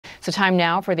So time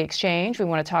now for The Exchange. We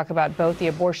want to talk about both the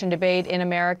abortion debate in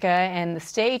America and the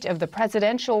state of the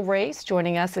presidential race.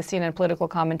 Joining us is CNN political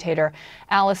commentator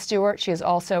Alice Stewart. She is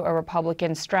also a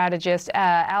Republican strategist.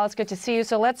 Alice, good to see you.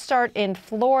 So let's start in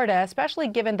Florida, especially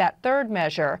given that third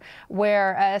measure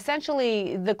where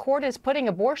essentially the court is putting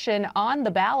abortion on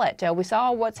the ballot. We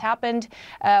saw what's happened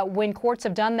when courts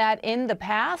have done that in the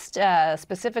past,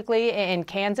 specifically in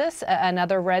Kansas,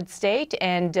 another red state,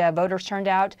 and voters turned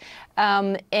out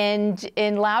and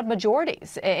in loud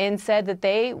majorities and said that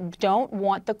they don't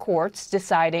want the courts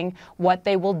deciding what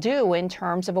they will do in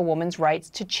terms of a woman's rights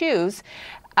to choose.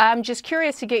 I'm just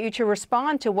curious to get you to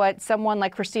respond to what someone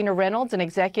like Christina Reynolds, an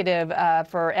executive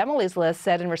for Emily's List,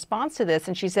 said in response to this.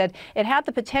 And she said it had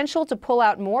the potential to pull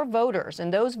out more voters,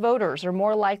 and those voters are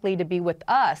more likely to be with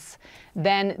us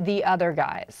than the other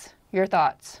guys. Your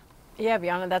thoughts? Yeah,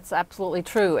 Bianna, that's absolutely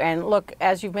true. And look,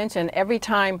 as you've mentioned, every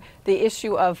time the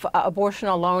issue of abortion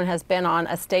alone has been on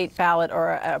a state ballot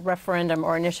or a referendum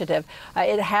or initiative,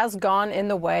 it has gone in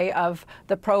the way of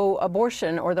the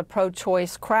pro-abortion or the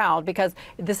pro-choice crowd, because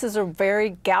this is a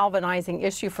very galvanizing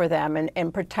issue for them,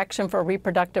 and protection for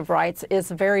reproductive rights is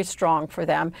very strong for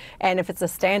them. And if it's a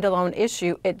standalone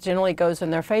issue, it generally goes in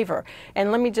their favor.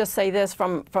 And let me just say this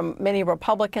from many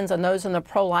Republicans and those in the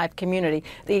pro-life community.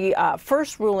 The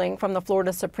first ruling from the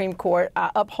Florida Supreme Court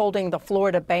upholding the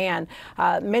Florida ban,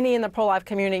 many in the pro-life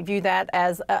community view that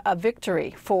as a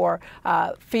victory for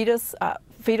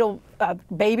fetal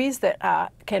babies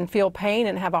that can feel pain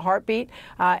and have a heartbeat,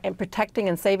 and protecting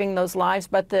and saving those lives.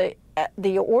 But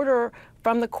the order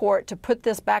from the court to put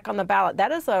this back on the ballot,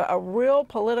 that is a real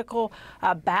political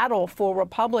battle for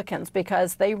Republicans,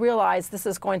 because they realize this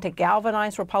is going to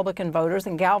galvanize Republican voters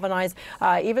and galvanize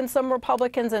even some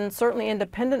Republicans and certainly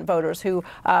independent voters who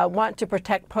want to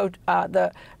protect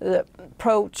the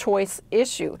pro-choice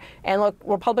issue. And look,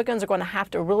 Republicans are going to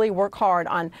have to really work hard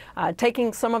on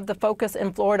taking some of the focus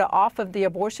in Florida off of the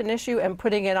abortion issue and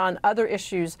putting it on other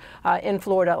issues in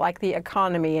Florida, like the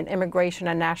economy and immigration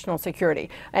and national security.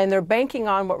 And they're banking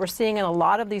on what we're seeing in a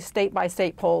lot of these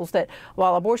state-by-state polls, that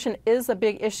while abortion is a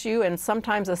big issue and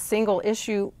sometimes a single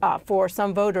issue for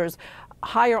some voters,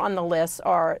 higher on the list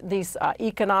are these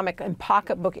economic and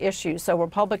pocketbook issues. So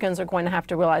Republicans are going to have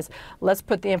to realize, let's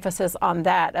put the emphasis on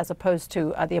that as opposed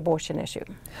to the abortion issue.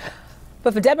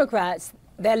 But for Democrats,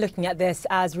 they're looking at this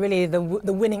as really the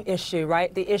winning issue,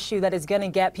 right? The issue that is going to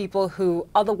get people who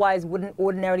otherwise wouldn't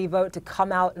ordinarily vote to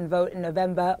come out and vote in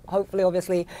November, hopefully,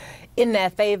 obviously, in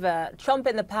their favor. Trump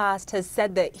in the past has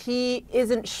said that he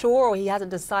isn't sure, or he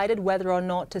hasn't decided whether or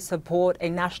not to support a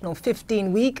national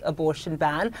 15-week abortion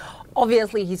ban.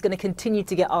 Obviously, he's going to continue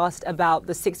to get asked about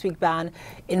the 6-week ban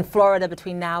in Florida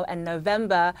between now and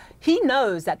November. He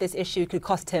knows that this issue could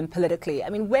cost him politically. I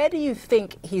mean, where do you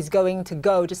think he's going to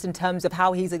go just in terms of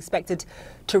how he's expected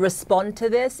to respond to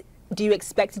this? Do you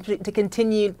expect him to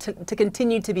continue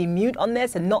to be mute on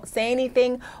this and not say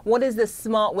anything? What is the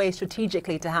smart way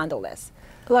strategically to handle this?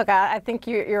 Look, I think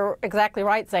you're exactly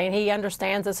right, Zane. He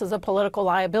understands this is a political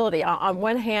liability. On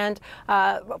one hand,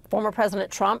 former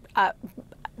President Trump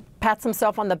pats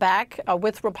himself on the back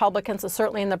with Republicans,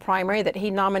 certainly in the primary, that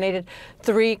he nominated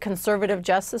 3 conservative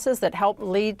justices that helped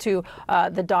lead to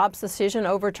the Dobbs decision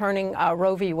overturning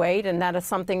Roe v. Wade. And that is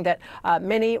something that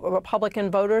many Republican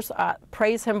voters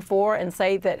praise him for and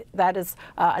say that that is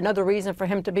another reason for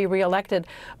him to be reelected.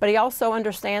 But he also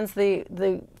understands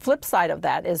the flip side of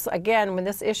that is, again, when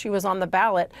this issue is on the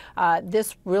ballot,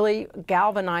 this really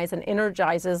galvanizes and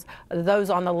energizes those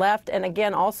on the left. And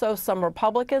again, also some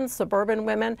Republicans, suburban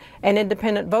women, and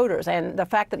independent voters. And the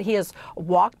fact that he has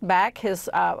walked back his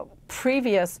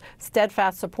previous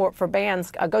steadfast support for bans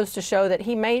goes to show that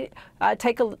he may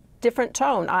take a different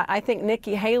tone. I think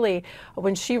Nikki Haley,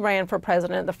 when she ran for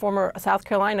president, the former South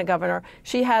Carolina governor,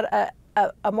 she had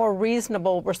a more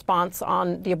reasonable response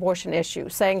on the abortion issue,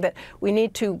 saying that we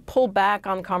need to pull back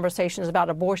on conversations about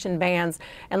abortion bans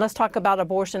and let's talk about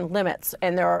abortion limits.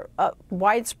 And there are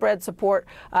widespread support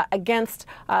against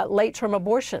late-term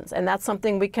abortions, and that's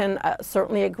something we can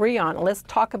certainly agree on. Let's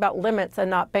talk about limits and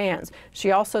not bans.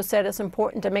 She also said it's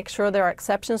important to make sure there are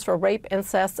exceptions for rape,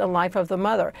 incest, and life of the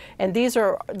mother. And these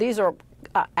are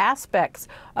aspects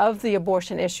of the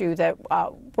abortion issue that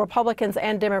Republicans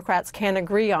and Democrats can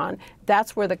agree on.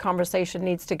 That's where the conversation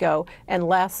needs to go, and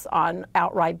less on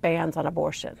outright bans on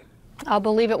abortion. I'll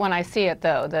believe it when I see it,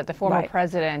 though, that the former Right.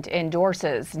 president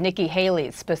endorses Nikki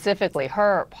Haley's, specifically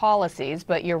her policies.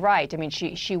 But you're right. I mean,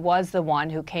 she was the one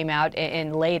who came out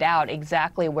and laid out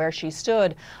exactly where she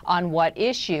stood on what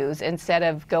issues, instead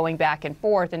of going back and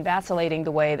forth and vacillating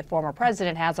the way the former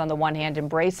president has, on the one hand,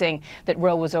 embracing that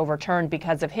Roe was overturned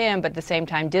because of him, but at the same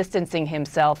time distancing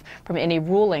himself from any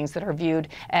rulings that are viewed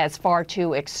as far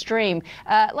too extreme.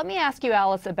 Let me ask you,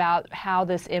 Alice, about how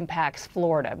this impacts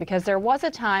Florida, because there was a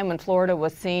time when Florida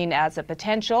was seen as a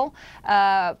potential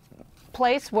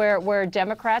place where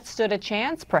Democrats stood a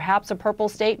chance, perhaps a purple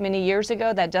state many years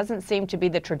ago. That doesn't seem to be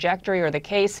the trajectory or the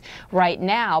case right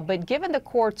now. But given the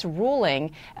court's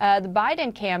ruling, the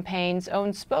Biden campaign's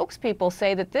own spokespeople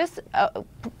say that this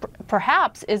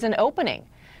perhaps is an opening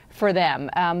for them,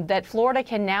 that Florida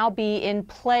can now be in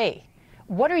play.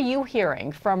 What are you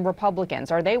hearing from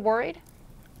Republicans? Are they worried?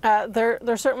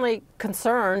 They're certainly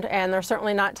concerned, and they're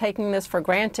certainly not taking this for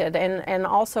granted. And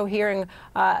also hearing,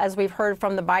 as we've heard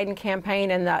from the Biden campaign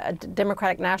and the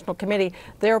Democratic National Committee,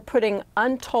 they're putting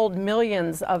untold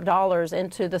millions of dollars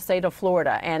into the state of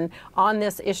Florida and on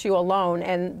this issue alone.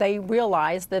 And they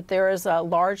realize that there is a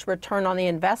large return on the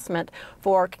investment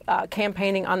for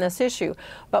campaigning on this issue.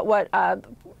 But what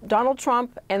Donald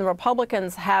Trump and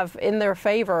Republicans have in their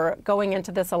favor going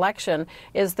into this election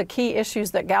is the key issues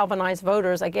that galvanize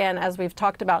voters. Again, as we've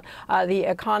talked about, the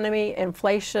economy,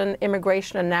 inflation,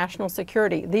 immigration, and national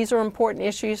security. These are important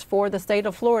issues for the state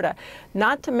of Florida.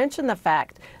 Not to mention the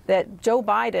fact that Joe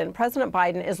Biden, President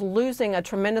Biden, is losing a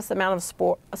tremendous amount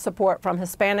of support from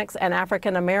Hispanics and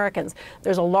African Americans.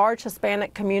 There's a large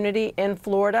Hispanic community in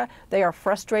Florida. They are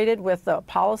frustrated with the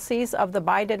policies of the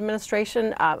Biden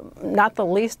administration, not the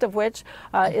least of which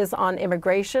is on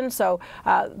immigration. So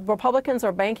Republicans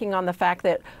are banking on the fact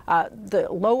that the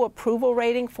low approval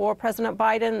rating for President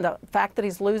Biden, the fact that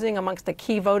he's losing amongst the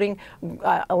key voting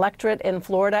electorate in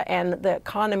Florida, and the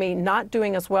economy not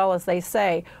doing as well as they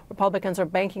say, Republicans are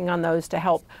banking on those to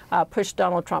help push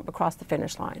Donald Trump across the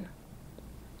finish line.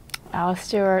 Alice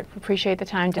Stewart, appreciate the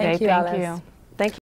time today. Thank you, Alice. you.